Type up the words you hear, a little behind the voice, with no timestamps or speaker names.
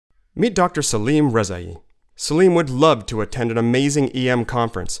Meet Dr. Salim Rezai. Salim would love to attend an amazing EM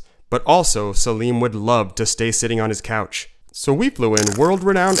conference, but also Salim would love to stay sitting on his couch. So we flew in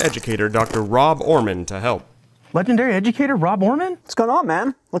world-renowned educator Dr. Rob Orman to help. Legendary educator Rob Orman? What's going on,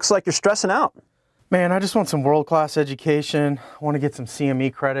 man? Looks like you're stressing out. Man, I just want some world-class education. I want to get some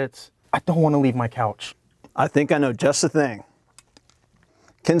CME credits. I don't want to leave my couch. I think I know just the thing.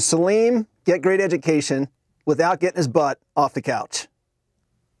 Can Salim get great education without getting his butt off the couch?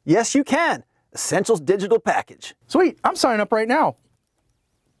 Yes, you can. Essentials Digital Package. Sweet, I'm signing up right now.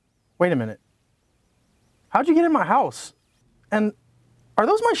 Wait a minute. How'd you get in my house? And are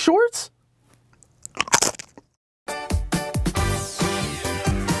those my shorts?